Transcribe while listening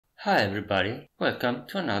Hi everybody, welcome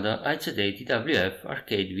to another IZDWF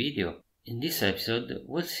arcade video. In this episode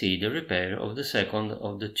we'll see the repair of the second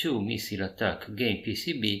of the two Missile Attack game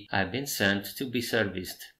PCB I've been sent to be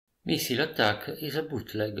serviced. Missile Attack is a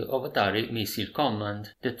bootleg of Atari Missile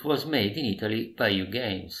Command that was made in Italy by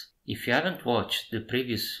U.Games. If you haven't watched the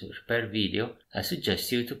previous repair video, I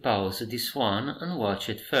suggest you to pause this one and watch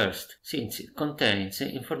it first, since it contains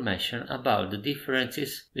information about the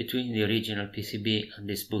differences between the original PCB and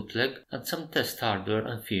this bootleg and some test hardware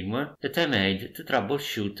and firmware that I made to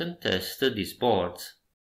troubleshoot and test these boards.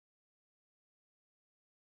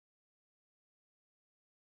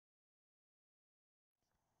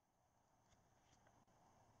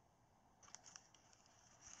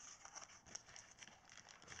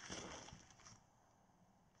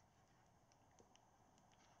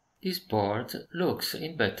 This board looks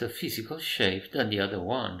in better physical shape than the other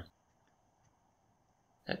one.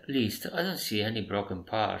 At least I don't see any broken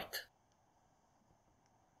part.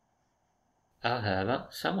 However,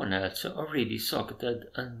 someone else already socketed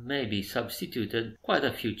and maybe substituted quite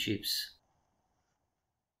a few chips.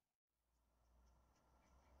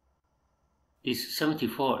 This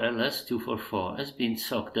 74LS244 has been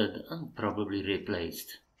socketed and probably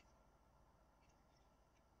replaced.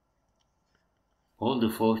 All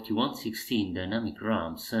the 4116 dynamic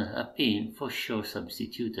RAMs have been for sure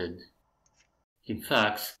substituted. In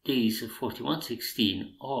fact, these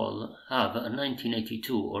 4116 all have a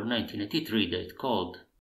 1982 or 1983 date code,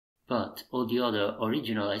 but all the other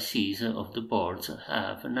original ICs of the boards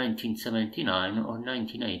have 1979 or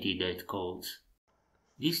 1980 date codes.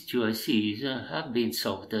 These two ICs have been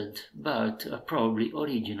socketed, but are probably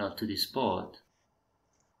original to this board.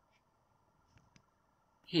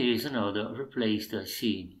 Here is another replaced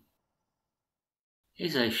IC.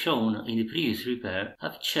 As I've shown in the previous repair,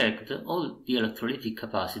 I've checked all the electrolytic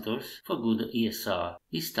capacitors for good ESR.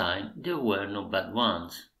 This time there were no bad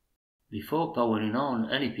ones. Before powering on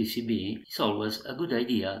any PCB, it's always a good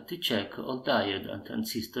idea to check all diode and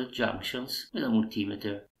transistor junctions with a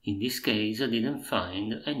multimeter. In this case I didn't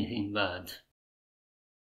find anything bad.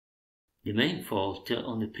 The main fault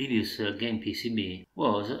on the previous game PCB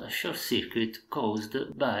was a short circuit caused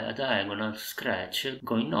by a diagonal scratch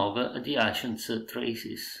going over the adjacent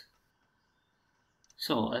traces.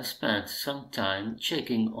 So I spent some time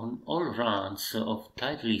checking on all runs of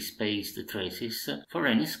tightly spaced traces for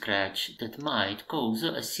any scratch that might cause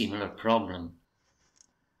a similar problem.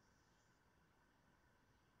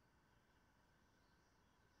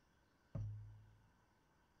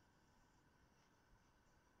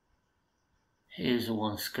 Here's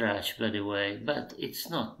one scratch by the way, but it's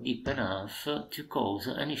not deep enough to cause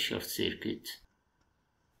any short circuit.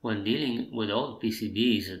 When dealing with old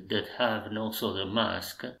PCBs that have no solder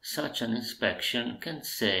mask, such an inspection can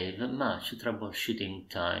save much troubleshooting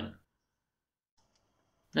time.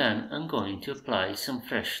 Then I'm going to apply some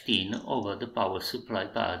fresh tin over the power supply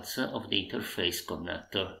pads of the interface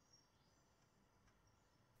connector.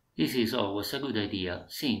 This is always a good idea,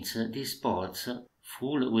 since these boards,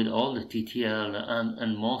 full with all the TTL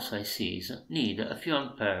and MOS ICs, need a few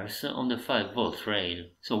amperes on the 5V rail,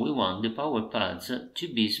 so we want the power pads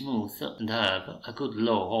to be smooth and have a good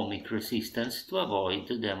low ohmic resistance to avoid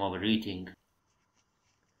them overheating.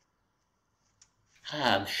 I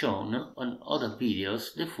have shown on other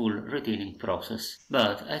videos the full retinning process,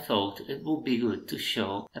 but I thought it would be good to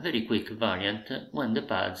show a very quick variant when the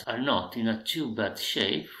pads are not in a too bad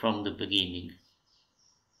shape from the beginning.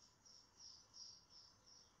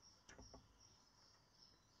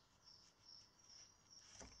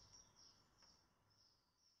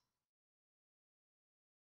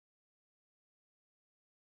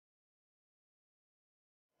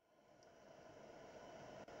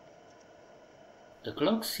 The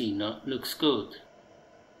clock signal looks good.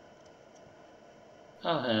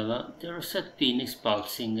 However, the reset pin is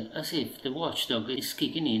pulsing as if the watchdog is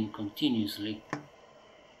kicking in continuously.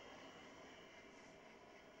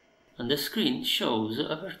 And the screen shows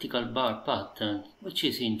a vertical bar pattern, which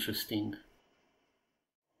is interesting.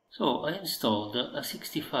 So I installed a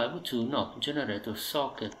 6502 knob generator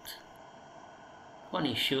socket. One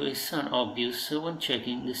issue is obvious when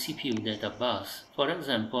checking the CPU data bus, for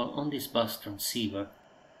example on this bus transceiver.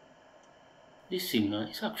 This signal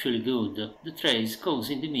is actually good. The trace goes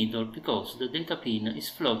in the middle because the data pin is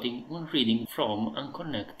floating when reading from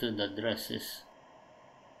unconnected addresses.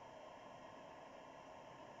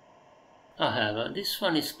 However, this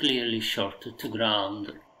one is clearly short to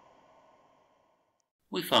ground.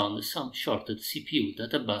 we found some shorted CPU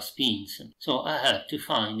databus pins, so I had to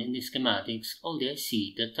find in the schematics all the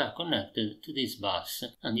IC that are connected to this bus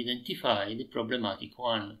and identify the problematic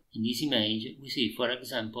one. In this image we see, for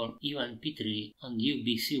example, UNP3 and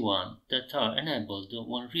UBC1 that are enabled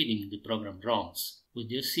when reading the program ROMs. With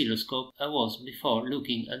the oscilloscope I was before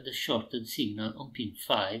looking at the shorted signal on pin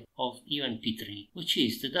 5 of UNP3, which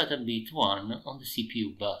is the data bit 1 on the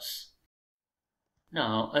CPU bus.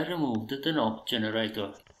 Now I removed the knob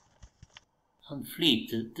generator and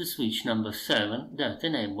flipped the switch number 7 that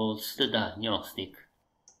enables the diagnostic.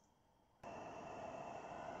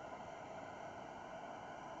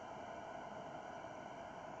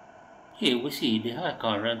 Here we see the high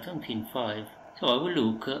current on pin 5. So I will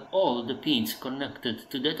look at all the pins connected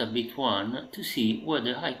to data bit 1 to see where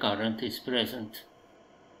the high current is present.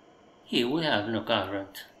 Here we have no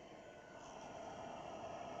current.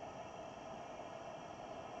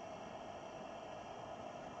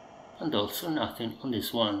 And also nothing on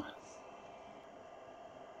this one.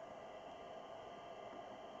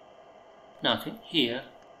 Nothing here.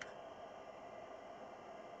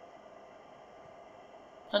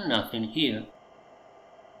 And nothing here.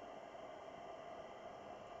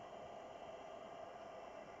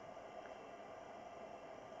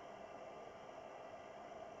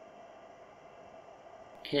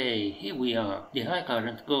 Okay, here we are. The high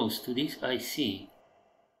current goes to this IC.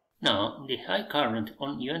 Now, the high current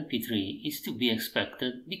on UNP3 is to be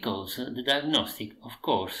expected because the diagnostic, of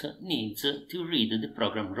course, needs to read the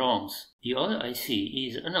program ROMs. The other IC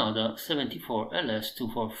is another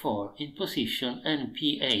 74LS244 in position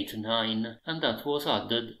NP89, and that was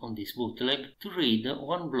added on this bootleg to read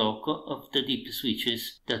one block of the DIP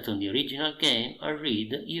switches that on the original game are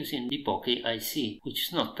read using the Poké IC, which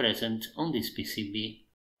is not present on this PCB.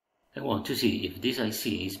 I want to see if this IC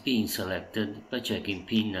is being selected by checking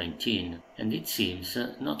pin 19, and it seems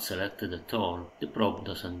not selected at all. The probe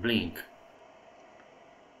doesn't blink.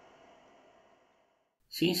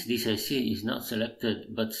 Since this IC is not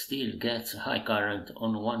selected but still gets high current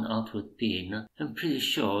on one output pin, I'm pretty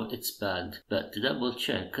sure it's bad, but to double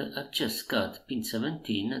check I've just got pin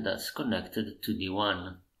 17 that's connected to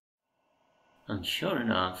D1. And sure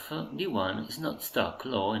enough, D1 is not stuck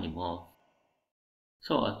low anymore.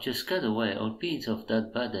 So I've just cut away all pins of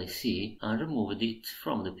that bad IC and removed it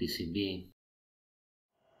from the PCB.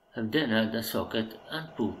 I've then added a socket and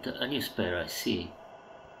put a new spare IC.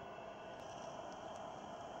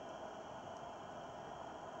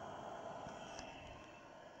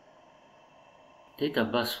 Data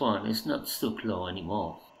bus 1 is not stuck low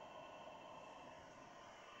anymore.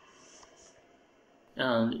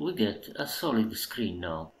 And we get a solid screen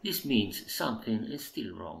now. This means something is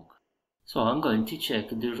still wrong. So I'm going to check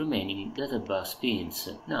the remaining databus pins.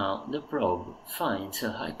 Now the probe finds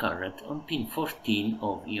a high current on pin 14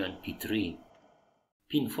 of UNP3.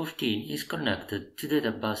 Pin 14 is connected to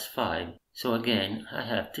databus 5, so again I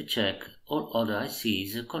have to check all other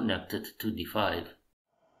ICs connected to D5.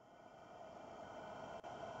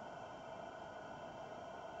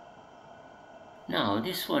 Now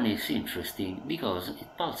this one is interesting because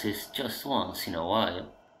it pulses just once in a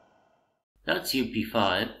while. That's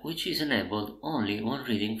UP5, which is enabled only when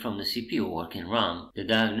reading from the CPU working RAM. The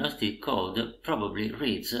diagnostic code probably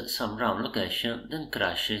reads some RAM location, then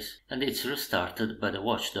crashes, and it's restarted by the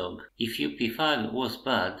watchdog. If UP5 was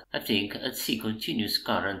bad, I think I'd see continuous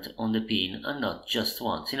current on the pin and not just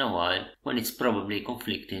once in a while, when it's probably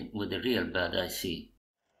conflicting with the real bad IC.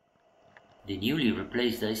 The newly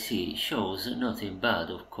replaced IC shows nothing bad,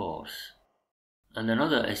 of course. And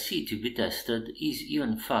another IC to be tested is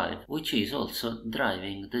UN5, which is also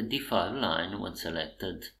driving the D5 line when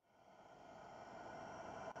selected.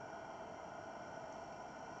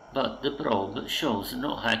 But the probe shows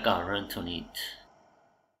no high current on it.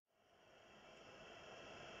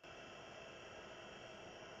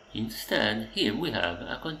 Instead, here we have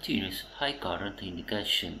a continuous high current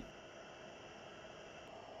indication.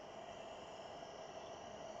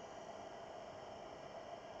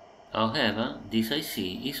 However, this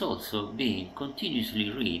IC is also being continuously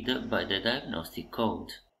read by the diagnostic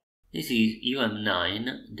code. This is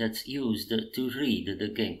UM9 that's used to read the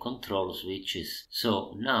game control switches,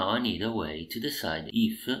 so now I need a way to decide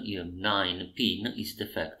if UM9 pin is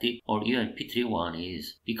defective or UNP31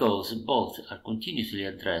 is, because both are continuously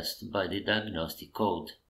addressed by the diagnostic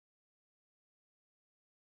code.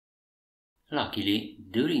 Luckily,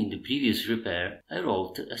 during the previous repair, I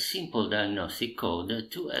wrote a simple diagnostic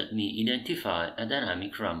code to help me identify a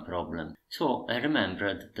dynamic RAM problem. So I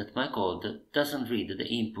remembered that my code doesn't read the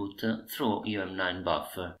input through UM9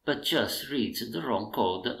 buffer, but just reads the ROM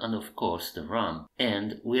code and of course the RAM.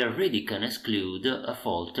 And we already can exclude a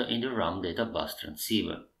fault in the RAM databus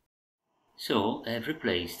transceiver. So I have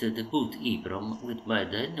replaced the boot EEPROM with my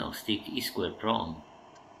diagnostic E2PROM.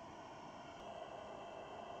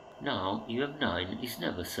 Now UM9 is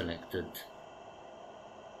never selected.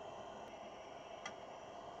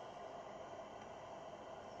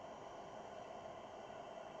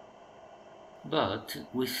 But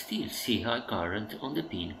we still see high current on the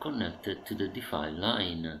pin connected to the defile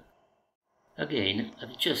line. Again,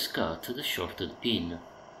 I've just cut the shorted pin.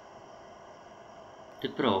 The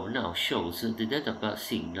probe now shows the databus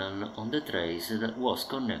signal on the trace that was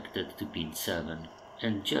connected to pin 7.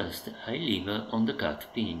 And just high level on the cut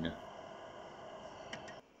pin.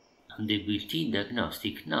 And the built-in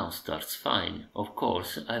diagnostic now starts fine. Of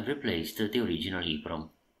course, I've replaced the original EEPROM.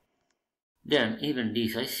 Then even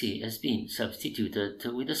this IC has been substituted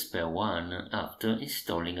with a spare one after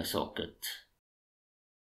installing a socket.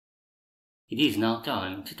 It is now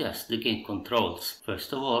time to test the game controls.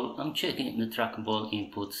 First of all, I'm checking the trackball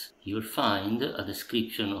inputs. You'll find a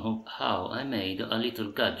description of how I made a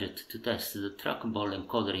little gadget to test the trackball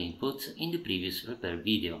encoder inputs in the previous repair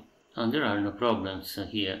video. And there are no problems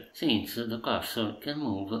here, since the cursor can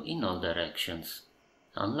move in all directions.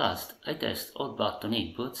 And last, I test all button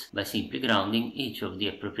inputs by simply grounding each of the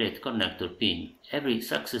appropriate connector pin. Every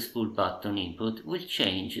successful button input will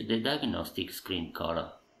change the diagnostic screen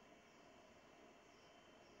color.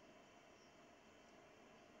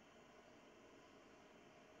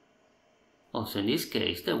 Also in this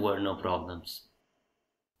case there were no problems.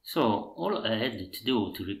 So all I had to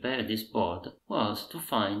do to repair this board was to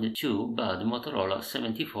find two bad Motorola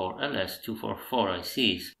 74LS244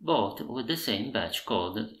 ICs, both with the same batch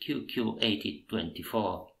code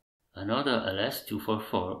QQ8024. Another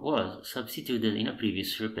LS244 was substituted in a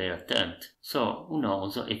previous repair attempt, so who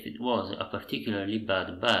knows if it was a particularly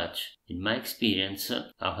bad batch. In my experience,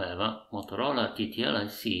 however, Motorola TTL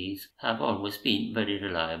ICs have always been very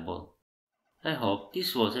reliable. I hope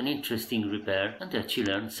this was an interesting repair and that you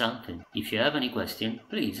learned something. If you have any question,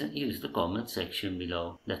 please use the comment section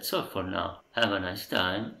below. That's all for now. Have a nice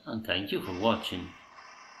time and thank you for watching.